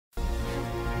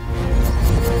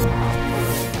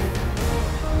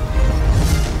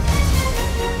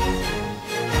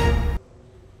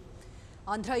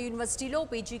Andhra University లో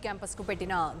PG campus కు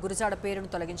పెట్టిన గురజాడ పేరును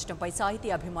తొలగించడంపై సాహితీ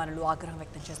అభిమానులు ఆగ్రహం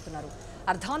వ్యక్తం చేస్తున్నారు.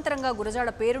 అర్ధాంతరంగా గురజాడ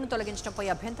పేరును తొలగించడంపై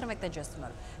అభ్యంతరం వ్యక్తం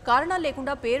చేస్తున్నారు. కారణాలు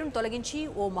లేకుండా పేరును తొలగించి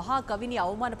ఓ మహాకవిని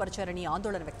అవమానపరిచారని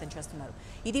ఆందోళన వ్యక్తం చేస్తున్నారు.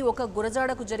 ఇది ఒక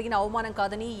గురజాడకు జరిగిన అవమానం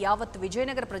కాదని యావత్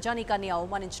విజయనగర ప్రజానీకాన్ని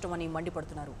అవమానించడమని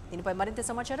మండిపడుతున్నారు. దీనిపై మరింత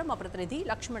సమాచారం మా ప్రతినిధి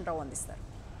లక్ష్మణరావు అందిస్తారు.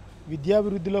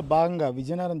 విద్యాభివృద్ధిలో భాగంగా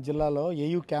విజయనగరం జిల్లాలో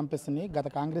ఏయూ క్యాంపస్ని గత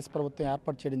కాంగ్రెస్ ప్రభుత్వం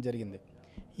ఏర్పాటు చేయడం జరిగింది.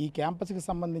 ఈ క్యాంపస్కి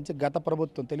సంబంధించి గత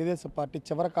ప్రభుత్వం తెలుగుదేశం పార్టీ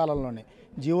చివరి కాలంలోనే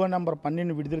జీవో నెంబర్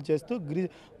 12 విడుదల చేస్తూ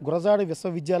గురజాడ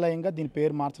విశ్వవిద్యాలయంగా దీని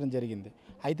పేరు మార్చడం జరిగింది.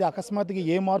 అయితే అకస్మాత్తుగా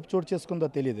ఏ మార్పు చోటు చేసుకుందో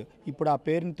తెలియదు. ఇప్పుడు ఆ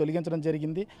పేరుని తొలగించడం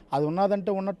జరిగింది. అది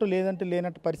ఉన్నదంటే ఉన్నట్టు లేదంటే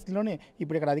లేనట్టు పరిస్థితిలోనే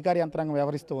ఇప్పుడు ఇక్కడ అధికార యంత్రాంగం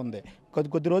వ్యవహరిస్తూ ఉంది.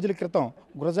 కొద్ది రోజుల క్రితం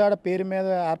గురజాడ పేరు మీద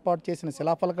ఏర్పాటు చేసిన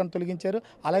శిలాఫలకాన్ని తొలగించారు.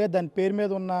 అలాగే దాని పేరు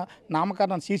మీద ఉన్న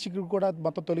నామకరణ శీర్షికలు కూడా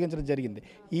మొత్తం తొలగించడం జరిగింది.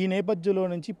 ఈ నేపథ్యంలో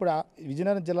నుంచి ఇప్పుడు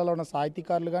విజయనగరం జిల్లాలో ఉన్న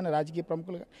సాహితీకారులు కానీ రాజకీయ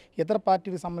ప్రముఖులు ఇతర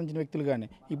పార్టీలకు సంబంధించిన వ్యక్తులు కానీ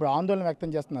ఇప్పుడు ఆందోళన వ్యక్తం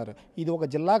చేస్తున్నారు. ఇది ఒక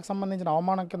జిల్లాకు సంబంధించిన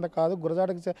అవమానం కింద కాదు,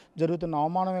 గురజాడకు జరుగుతున్న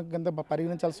అవమానం కింద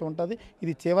పరిగణించాల్సి ఉంటుంది.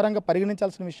 ఇది తీవ్రంగా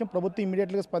పరిగణించాల్సిన విషయం. ప్రభుత్వం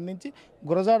ఇమీడియట్గా స్పందించి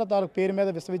గురజాడ తాలూకు పేరు మీద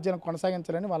విశ్వవిద్యాలయం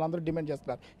కొనసాగించాలని వాళ్ళందరూ డిమాండ్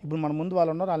చేస్తున్నారు. ఇప్పుడు మన ముందు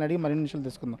వాళ్ళు ఉన్నారు, వాళ్ళని అడిగి మరిన్ని నిమిషాలు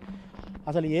తీసుకుందాం.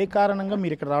 అసలు ఏ కారణంగా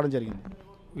మీరు ఇక్కడ రావడం జరిగింది?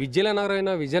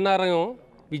 విజయనగరం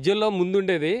విద్యలో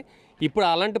ముందుండేది. ఇప్పుడు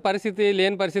అలాంటి పరిస్థితి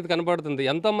లేని పరిస్థితి కనపడుతుంది.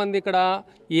 ఎంతోమంది ఇక్కడ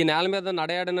ఈ నేల మీద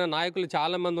నడయాడిన నాయకులు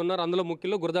చాలామంది ఉన్నారు. అందులో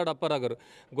ముఖ్యంగా గురజాడ అప్పారావు గారు.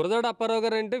 గురజాడ అప్పారావు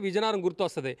గారు అంటే విజయనగరం గుర్తు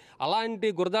వస్తుంది. అలాంటి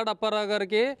గురజాడ అప్పారావు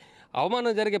గారికి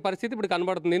అవమానం జరిగే పరిస్థితి ఇప్పుడు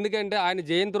కనబడుతుంది. ఎందుకంటే ఆయన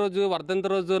జయంతి రోజు, వర్ధంతి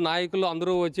రోజు నాయకులు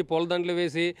అందరూ వచ్చి పూలదండలు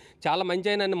వేసి చాలా మంచి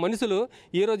అయిన మనుషులు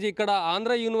ఈరోజు ఇక్కడ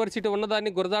ఆంధ్ర యూనివర్సిటీ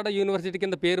ఉన్నదాన్ని గురజాడ యూనివర్సిటీ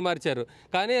కింద పేరు మార్చారు.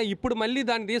 కానీ ఇప్పుడు మళ్ళీ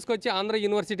దాన్ని తీసుకొచ్చి ఆంధ్ర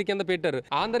యూనివర్సిటీ కింద పెట్టారు.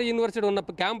 ఆంధ్ర యూనివర్సిటీ ఉన్న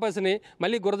క్యాంపస్ని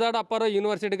మళ్ళీ గురజాడ అప్పారావు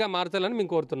యూనివర్సిటీగా మార్చాలని మేము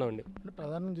కోరుతున్నామండి.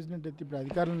 ప్రధానంగా చూసినట్టయితే ఇప్పుడు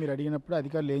అధికారులు మీరు అడిగినప్పుడు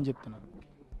అధికారులు ఏం చెప్తున్నారు?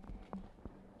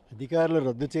 అధికారులు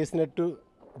రద్దు చేసినట్టు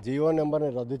జీవో నెంబర్ని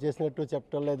రద్దు చేసినట్టు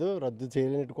చెప్పడం లేదు, రద్దు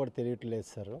చేయలేనట్టు కూడా తెలియట్లేదు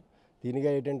సార్. దీనిగా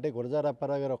ఏంటంటే గురజాడ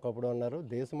అప్పారావు గారు ఒకప్పుడు అన్నారు,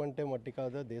 దేశం అంటే మట్టి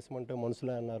కాదు, దేశం అంటే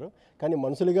మనుషులే అన్నారు. కానీ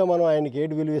మనుషులుగా మనం ఆయనకి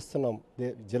ఏడు విలువ ఇస్తున్నాం.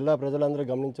 జిల్లా ప్రజలందరూ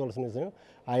గమనించవలసిన విషయం,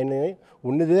 ఆయన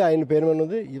ఉన్నదే ఆయన పేరు మీద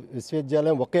ఉన్నది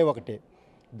విశ్వవిద్యాలయం ఒకటే,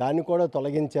 దాన్ని కూడా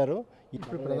తొలగించారు.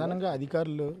 ఇప్పుడు ప్రధానంగా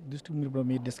అధికారులు దృష్టికి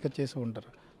మీరు డిస్కస్ చేసి ఉంటారు.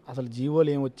 అసలు జీవోలు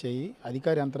ఏం వచ్చాయి,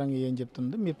 అధికార యంత్రాంగం ఏం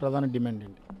చెప్తుంది, మీ ప్రధాన డిమాండ్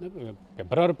ఏంటి?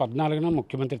 ఫిబ్రవరి 14న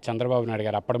ముఖ్యమంత్రి చంద్రబాబు నాయుడు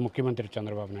గారు, అప్పటి ముఖ్యమంత్రి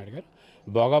చంద్రబాబు నాయుడు గారు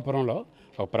భోగాపురంలో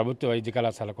ఒక ప్రభుత్వ వైద్య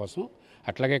కళాశాల కోసం,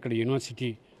 అట్లాగే ఇక్కడ యూనివర్సిటీ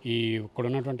ఇక్కడ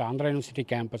ఉన్నటువంటి ఆంధ్ర యూనివర్సిటీ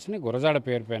క్యాంపస్ని గురజాడ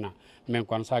పేరు పైన మేము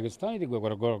కొనసాగిస్తాం, ఇది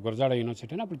గురజాడ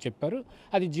యూనివర్సిటీ అని అప్పుడు చెప్పారు.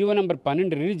 అది జీవో నెంబర్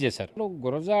 12 రిలీజ్ చేశారు.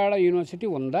 గురజాడ యూనివర్సిటీ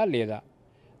ఉందా లేదా,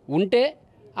 ఉంటే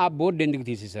ఆ బోర్డు ఎందుకు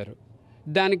తీసేశారు,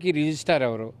 దానికి రిజిస్ట్రార్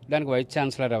ఎవరు, దానికి వైస్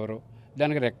ఛాన్సలర్ ఎవరు,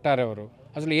 దానికి రెక్టార్ ఎవరు,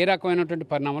 అసలు ఏ రకమైనటువంటి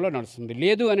పరిణామంలో నడుస్తుంది,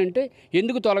 లేదు అని అంటే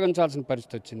ఎందుకు తొలగించాల్సిన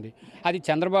పరిస్థితి వచ్చింది? అది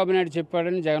చంద్రబాబు నాయుడు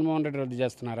చెప్పాడని జగన్మోహన్ రెడ్డి రద్దు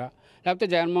చేస్తున్నారా, లేకపోతే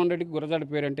జగన్మోహన్ రెడ్డికి గురజాడ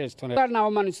పేరు అంటే ఇస్తున్నారు? వారిని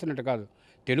అవమానిస్తున్నట్టు కాదు,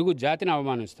 తెలుగు జాతిని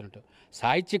అవమానిస్తున్నట్టు,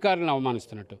 సాహిత్యకారులను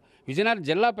అవమానిస్తున్నట్టు, విజయనగరం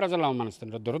జిల్లా ప్రజలను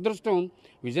అవమానిస్తున్నట్టు. దురదృష్టం,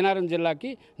 విజయనగరం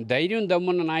జిల్లాకి ధైర్యం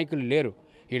దమ్మున్న నాయకులు లేరు.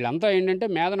 వీళ్ళంతా ఏంటంటే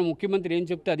మేదన ముఖ్యమంత్రి ఏం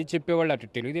చెప్తే అది చెప్పేవాళ్ళు, అటు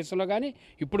తెలుగుదేశంలో కానీ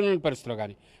ఇప్పుడున్న పరిస్థితుల్లో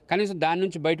కానీ. కనీసం దాని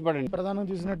నుంచి బయటపడండి. ప్రధానంగా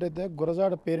చూసినట్టయితే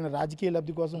గురజాడ పేరుని రాజకీయ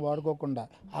లబ్ధి కోసం వాడుకోకుండా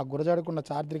ఆ గురజాడకున్న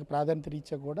చారిత్రక ప్రాధాన్యత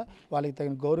రీత్యా కూడా వాళ్ళకి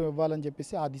తగిన గౌరవం ఇవ్వాలని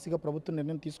చెప్పేసి ఆ దిశగా ప్రభుత్వం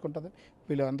నిర్ణయం తీసుకుంటుందని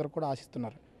వీళ్ళందరూ కూడా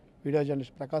ఆశిస్తున్నారు. వీడియో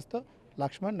జర్నలిస్ట్ ప్రకాష్తో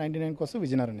లక్ష్మణ్, 99 కోసం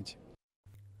విజయనగరం నుంచి.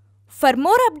 For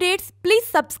more updates, please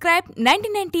subscribe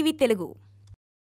 99 TV Telugu.